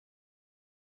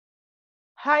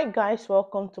Hi guys,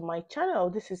 welcome to my channel.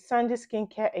 This is Sandy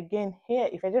Skincare again here.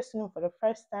 If you're just tuning in for the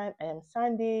first time, I am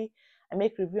Sandy. I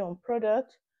make review on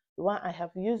product, the one I have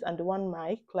used and the one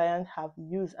my client have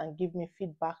used and give me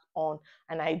feedback on.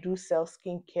 And I do sell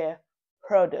skincare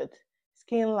product,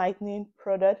 skin lightening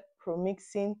product,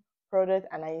 promixing product,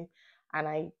 and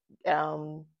I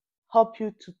help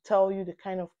you to tell you the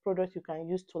kind of product you can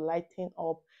use to lighten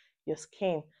up your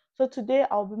skin. So today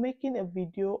I'll be making a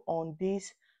video on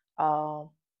this uh,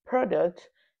 product,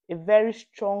 a very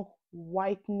strong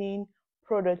whitening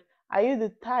product. Are you the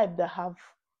type that have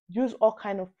used all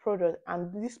kind of product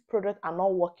and these products are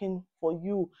not working for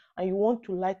you and you want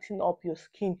to lighten up your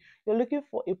skin? You're looking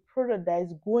for a product that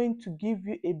is going to give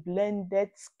you a blended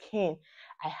skin.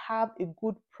 I have a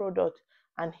good product,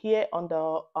 and here on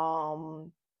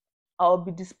the I'll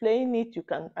be displaying it. You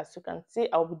can, as you can see,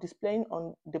 I'll be displaying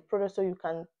on the product so you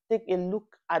can take a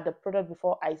look at the product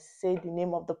before I say the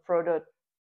name of the product.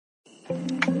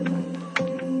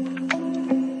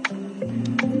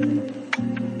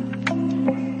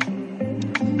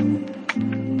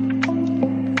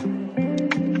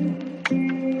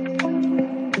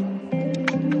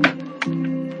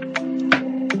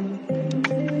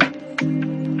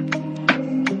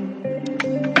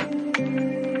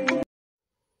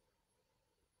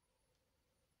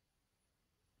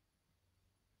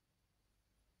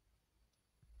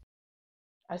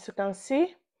 As you can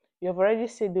see, you've already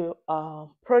seen the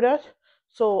product.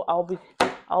 So I'll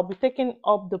be taking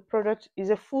up the product. Is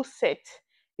a full set.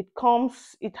 It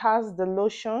has the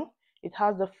lotion, it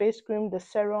has the face cream, the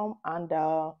serum, and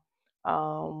the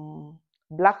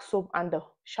black soap and the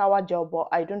shower gel. But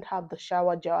I don't have the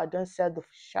shower gel. I don't sell the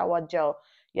shower gel.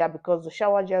 Yeah, because the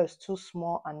shower gel is too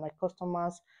small and my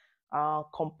customers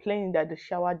complain that the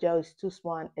shower gel is too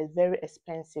small and it's very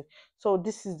expensive. So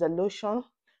this is the lotion,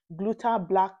 gluta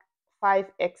black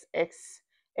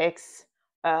 5xxx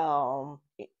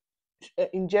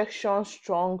injection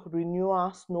strong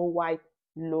renewal snow white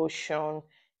lotion.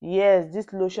 Yes,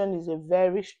 this lotion is a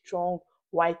very strong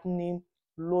whitening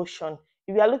lotion.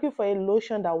 If you are looking for a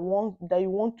lotion that you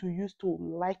want to use to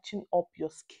lighten up your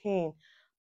skin,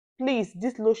 please,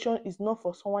 this lotion is not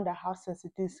for someone that has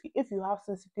sensitive skin. If you have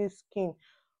sensitive skin,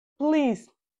 please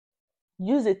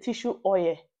use a tissue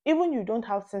oil. Even you don't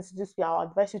have sensitive skin, I'll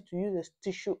advise you to use a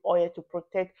tissue oil to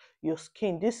protect your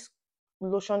skin. This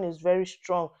lotion is very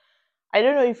strong. I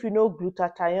don't know if you know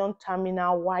glutathione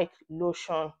terminal white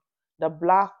lotion, the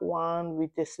black one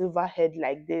with a silver head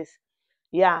like this.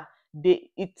 Yeah,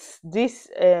 it's this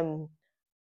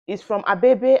is from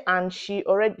Abebi, and she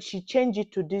changed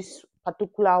it to this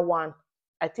particular one.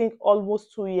 I think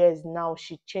almost 2 years now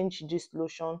she changed this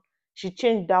lotion. She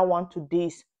changed that one to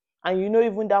this, and you know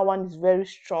even that one is very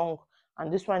strong,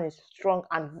 and this one is strong,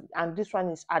 and this one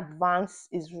is advanced,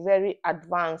 is very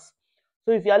advanced.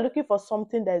 So if you are looking for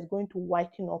something that is going to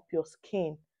whiten up your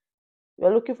skin,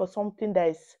 you're looking for something that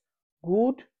is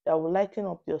good, that will lighten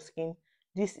up your skin,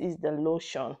 this is the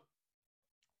lotion.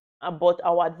 But I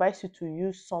will advise you to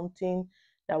use something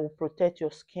that will protect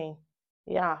your skin.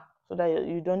 Yeah, so that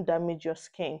you don't damage your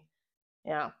skin.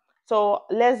 Yeah. So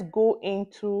let's go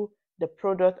into the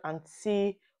product and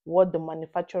see what the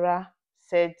manufacturer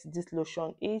said this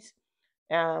lotion is.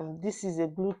 This is a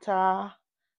gluta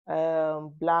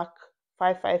black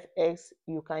 5xxxx.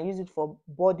 You can use it for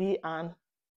body and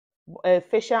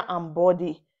facial and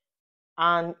body,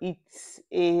 and it's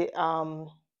a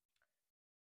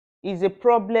is a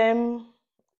problem.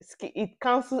 It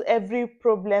cancels every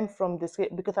problem from the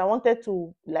skin, because I wanted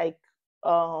to like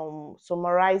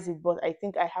summarize it, but I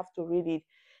think I have to read it.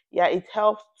 Yeah, it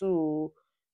helps to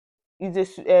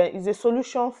is a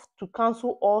solution to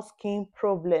cancel all skin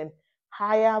problem,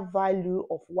 higher value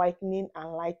of whitening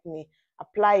and lightening.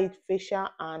 Apply it facial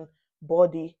and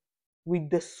body with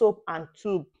the soap and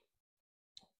tube.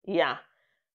 Yeah,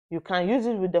 you can use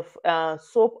it with the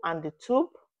soap and the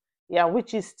tube. Yeah,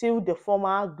 which is still the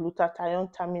former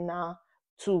glutathione terminal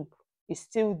tube. It's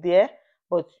still there,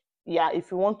 but yeah, if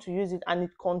you want to use it, and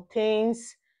it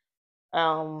contains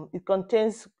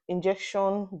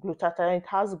injection glutathione. It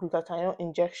has glutathione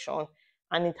injection,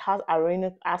 and it has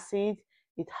hyaluronic acid.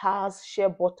 It has shea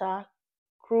butter,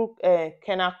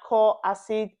 kenacol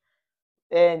acid,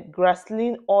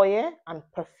 grasslin oil, and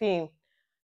perfume.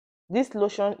 This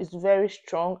lotion is very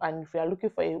strong, and if you are looking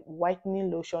for a whitening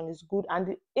lotion, it's good. And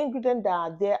the ingredients that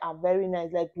are there are very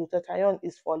nice. Like glutathione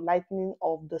is for lightening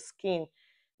of the skin.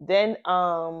 Then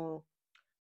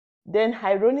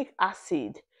hyaluronic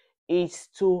acid is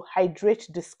to hydrate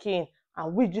the skin,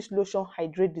 and which this lotion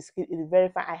hydrate the skin is very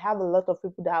fine. I have a lot of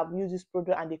people that have used this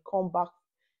product and they come back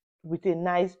with a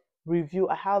nice review.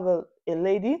 I have a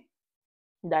lady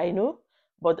that I know,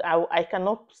 but I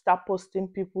cannot start posting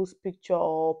people's picture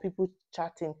or people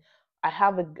chatting. I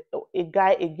have a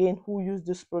guy again who used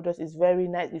this product. Is very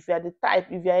nice. If you are the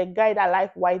type, if you are a guy that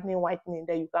like whitening,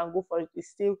 then you can go for it.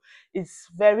 It's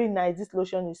very nice. This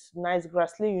lotion is nice.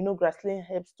 Grasslin, Grasslin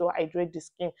helps to hydrate the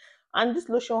skin, and this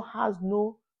lotion um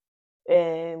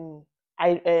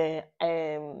I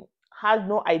has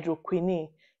no hydroquinone.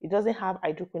 It doesn't have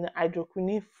hydroquinone.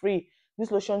 Hydroquinone free.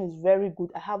 This lotion is very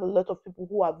good. I have a lot of people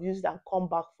who have used and come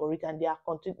back for it, and they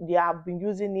have been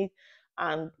using it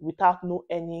and without no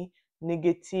any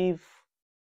negative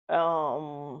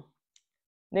um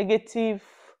negative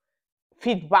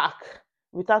feedback,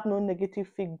 without no negative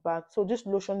feedback. So this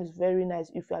lotion is very nice.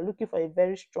 If you are looking for a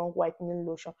very strong whitening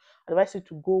lotion, I advise you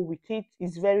to go with it.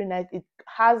 It's very nice. It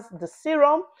has the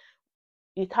serum,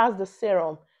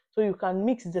 so you can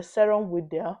mix the serum with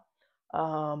the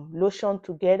lotion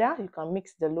together. You can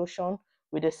mix the lotion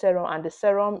with the serum, and the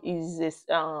serum is a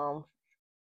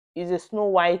snow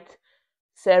white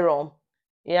serum.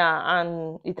 Yeah,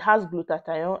 and it has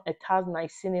glutathione, it has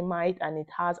niacinamide, and it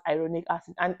has hyaluronic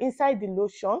acid. And inside the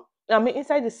lotion,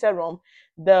 inside the serum,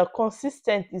 the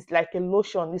consistent is like a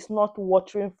lotion. It's not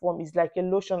watering form. It's like a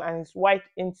lotion, and it's white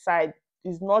inside.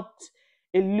 It's not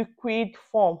a liquid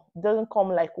form. It doesn't come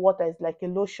like water. It's like a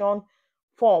lotion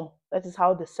form. That is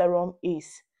how the serum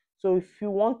is. So if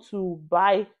you want to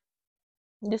buy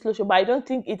this lotion, but I don't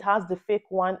think it has the fake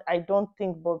one. I don't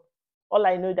think, but all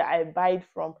I know that I buy it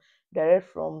from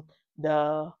direct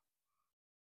the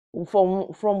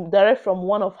from direct from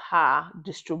one of her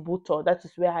distributor. That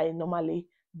is where I normally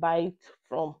buy it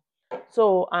from.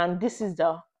 So, and this is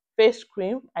the face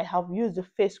cream. I have used the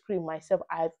face cream myself.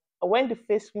 I When the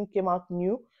face cream came out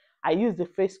new, I used the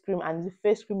face cream, and the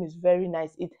face cream is very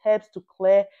nice. It helps to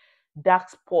clear dark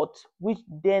spots, which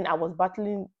then I was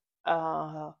battling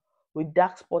uh with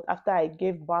dark spot after I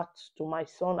gave birth to my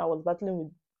son. I was battling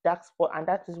with dark spot, and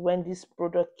that is when this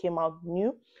product came out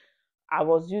new. I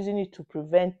was using it to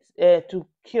to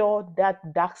cure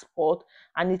that dark spot,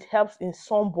 and it helps in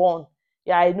sunburn.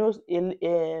 Yeah, I know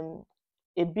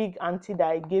a big auntie that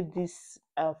I gave this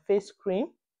face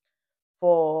cream.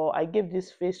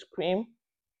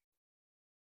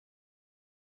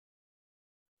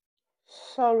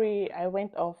 Sorry, I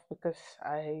went off because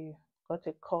I got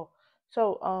a call.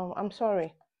 So I'm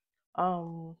sorry.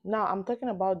 Now I'm talking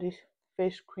about this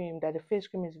face cream. That the face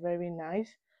cream is very nice.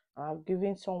 I've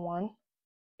given someone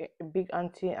a big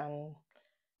auntie, and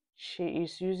she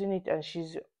is using it, and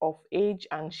she's of age,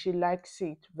 and she likes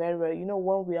it very well.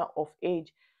 When we are of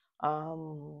age,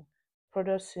 um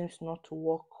product seems not to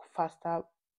work faster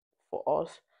for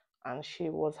us, and she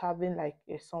was having like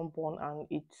a sunburn, and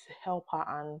it helped her,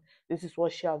 and this is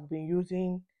what she have been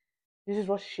using.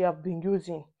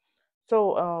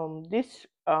 So this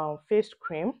face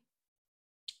cream,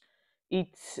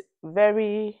 it's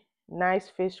very nice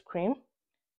face cream.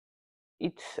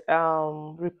 It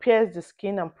repairs the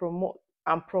skin and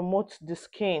promotes the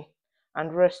skin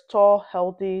and restore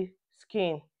healthy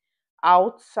skin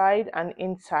outside and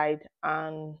inside,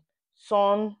 and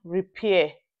sun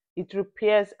repair. It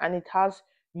repairs, and it has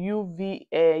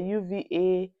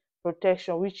UVA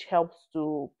protection, which helps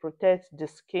to protect the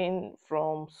skin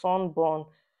from sunburn,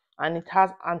 and it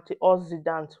has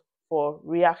antioxidant for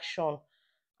reaction,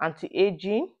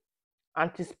 anti-aging,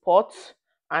 anti-spots,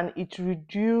 and it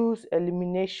reduce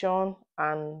elimination,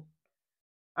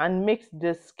 and makes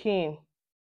the skin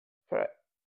fre-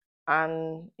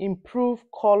 and improve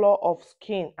color of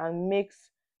skin, and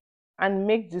makes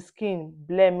the skin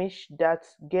blemish that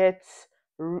gets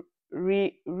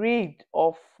rid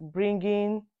of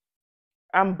bringing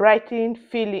and brightening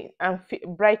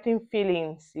brightening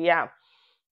feelings. Yeah,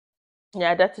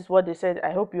 yeah, that is what they said.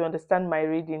 I hope you understand my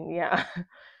reading. Yeah.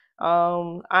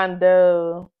 And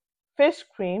the face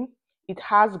cream, it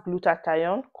has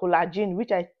glutathione, collagen,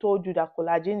 which I told you that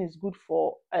collagen is good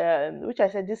for, which I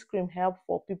said this cream help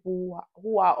for people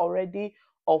who are already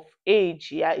of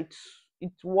age. Yeah, it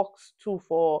works too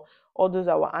for all those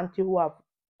our auntie who have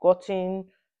gotten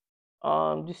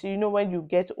this. When you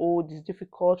get old, it's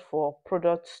difficult for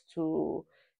products to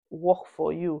work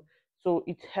for you. So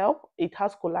it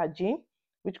has collagen,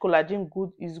 which collagen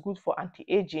good is good for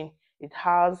anti-aging. It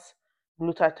has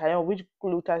glutathione, which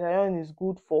glutathione is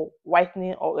good for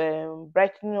whitening or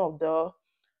brightening of the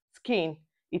skin.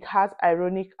 It has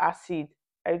hyaluronic acid.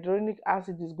 Hyaluronic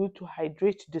acid is good to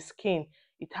hydrate the skin.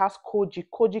 It has kojic.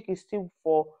 Kojic is still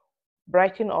for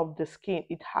brightening of the skin.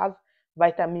 It has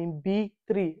vitamin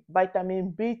B3.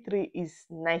 Vitamin B3 is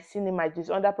niacinamide. It's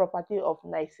under property of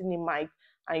niacinamide.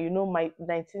 And my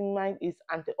niacinamide is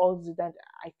antioxidant.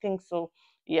 I think so.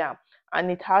 Yeah,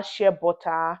 and it has shea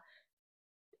butter,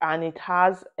 and it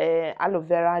has aloe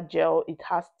vera gel, it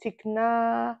has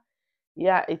thickener,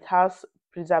 yeah, it has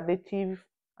preservative,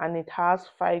 and it has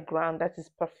 5 gram, that is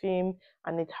perfume,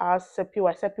 and it has sepia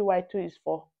white. Sepia white too is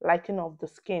for lightening of the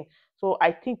skin. So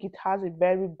I think it has a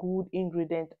very good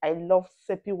ingredient. I love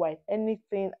sepia white.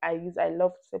 Anything I use, I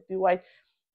love sepia white.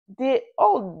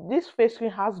 This face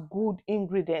cream has good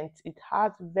ingredients. It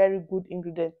has very good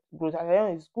ingredients.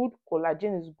 Glutathione is good,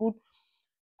 collagen is good,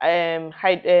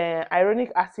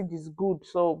 ironic acid is good.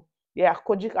 So yeah,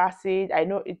 kojic acid, I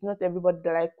know it's not everybody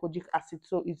that like kojic acid,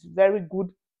 so it's very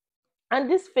good. And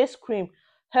this face cream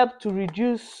help to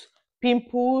reduce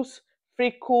pimples,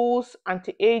 freckles,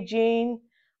 anti-aging,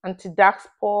 anti-dark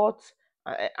spots,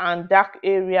 and dark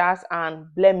areas and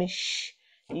blemish.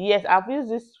 Yes, I've used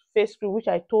this face cream which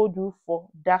I told you for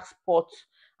dark spots,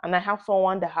 and I have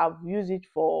someone that have used it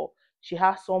for, she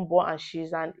has sunburn and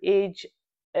she's an age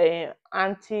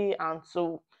auntie, and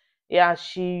so yeah,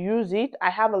 she use it. I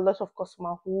have a lot of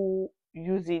customers who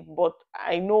use it, but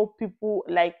I know people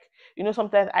like,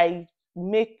 sometimes I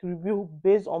make review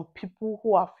based on people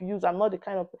who have used. I'm not the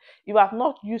kind of, if I've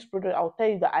not used product, I'll tell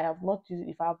you that I have not used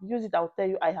it. If I've used it, I'll tell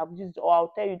you I have used it, or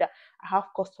I'll tell you that I have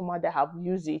customers that have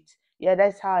used it. Yeah,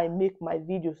 that's how I make my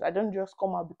videos. I don't just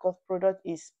come out because product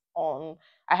is on.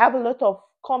 I have a lot of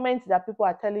comments that people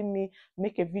are telling me,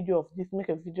 make a video of this, make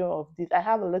a video of this. I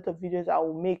have a lot of videos I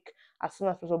will make as soon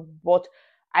as possible, but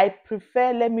I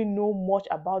prefer, let me know much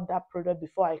about that product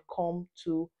before I come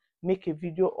to make a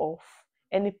video of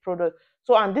any product.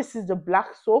 So, and this is the black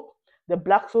soap. The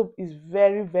black soap is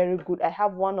very, very good. I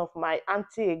have one of my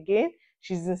auntie again.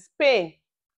 She's in Spain.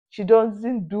 She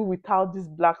doesn't do without this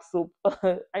black soap.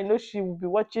 I know she will be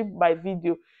watching my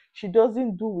video. She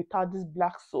doesn't do without this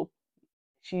black soap.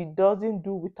 She doesn't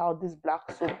do without this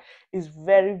black soap. It's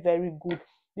very, very good.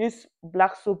 This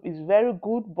black soap is very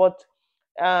good, but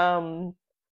um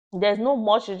there's no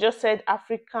much. It just said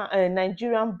African,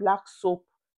 Nigerian black soap,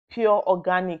 pure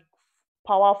organic,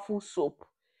 powerful soap.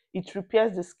 It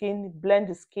repairs the skin, blend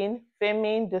the skin,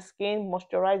 firming the skin,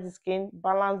 moisturize the skin,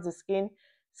 balance the skin,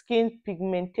 skin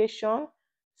pigmentation,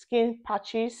 skin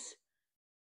patches,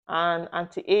 and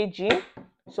anti-aging.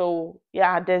 So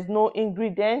yeah, there's no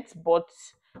ingredients, but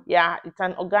yeah, it's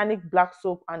an organic black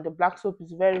soap, and the black soap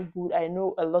is very good. I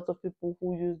know a lot of people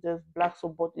who use this black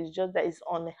soap, but it's just that it's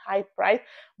on a high price.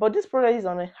 But this product is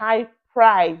on a high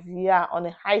price, yeah, on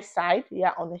a high side,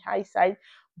 yeah, on a high side.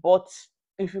 But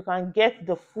if you can get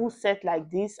the full set like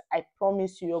this, I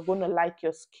promise you, you're gonna like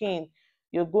your skin.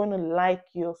 You're gonna like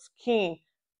your skin.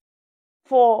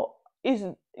 For is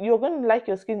You're going to like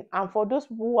your skin, and for those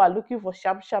people who are looking for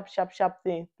sharp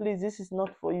thing, please, this is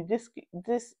not for you.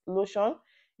 This lotion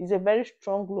is a very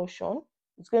strong lotion.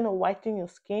 It's going to whiten your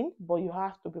skin, but you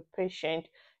have to be patient.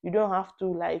 You don't have to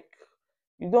like,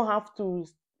 you don't have to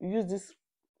use this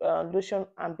lotion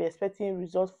and be expecting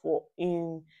results for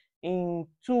in 2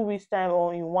 weeks time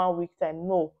or in 1 week time.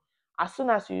 No, as soon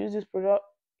as you use this product,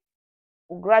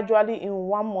 gradually in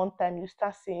 1 month time, you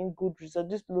start seeing good results.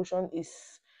 This lotion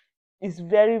is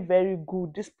very, very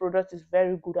good. This product is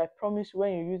very good. I promise you,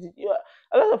 when you use it,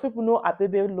 a lot of people know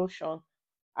Abebi lotion,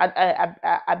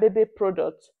 Abebi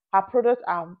products. Her products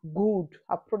are good.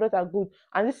 Her products are good,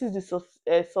 and this is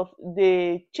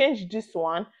they changed this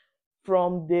one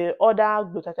from the other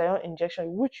glutathione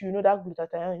injection, which that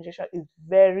glutathione injection is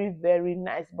very, very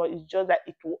nice, but it's just that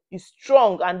it is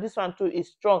strong, and this one too is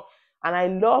strong. And I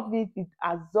love it. It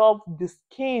absorbs the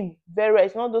skin very well.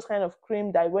 It's not those kind of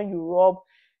cream that when you rub,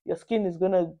 your skin is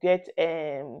gonna get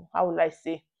how will I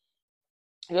say,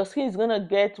 your skin is gonna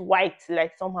get white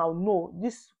like somehow. No,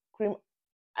 this cream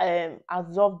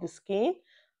absorb the skin,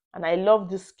 and I love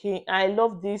the skin. I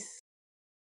love this.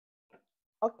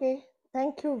 Okay,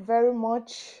 thank you very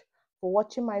much for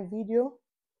watching my video.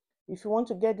 If you want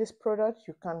to get this product,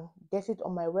 you can get it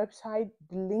on my website.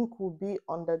 The link will be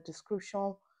on the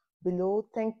description below.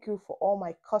 Thank you for all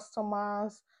my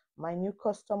customers, my new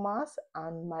customers,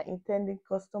 and my intending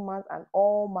customers, and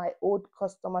all my old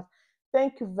customers.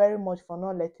 Thank you very much for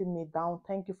not letting me down.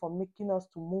 Thank you for making us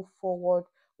to move forward.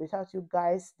 Without you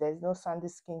guys, there's no Sandy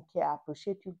Skincare. I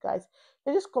appreciate you guys.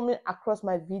 You're just coming across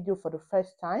my video for the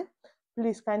first time.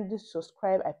 Please kindly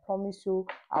subscribe. I promise you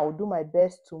I will do my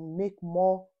best to make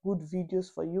more good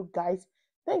videos for you guys.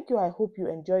 Thank you. I hope you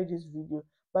enjoyed this video.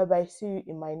 Bye bye. See you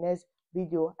in my next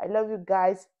video. I love you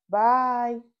guys.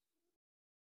 Bye.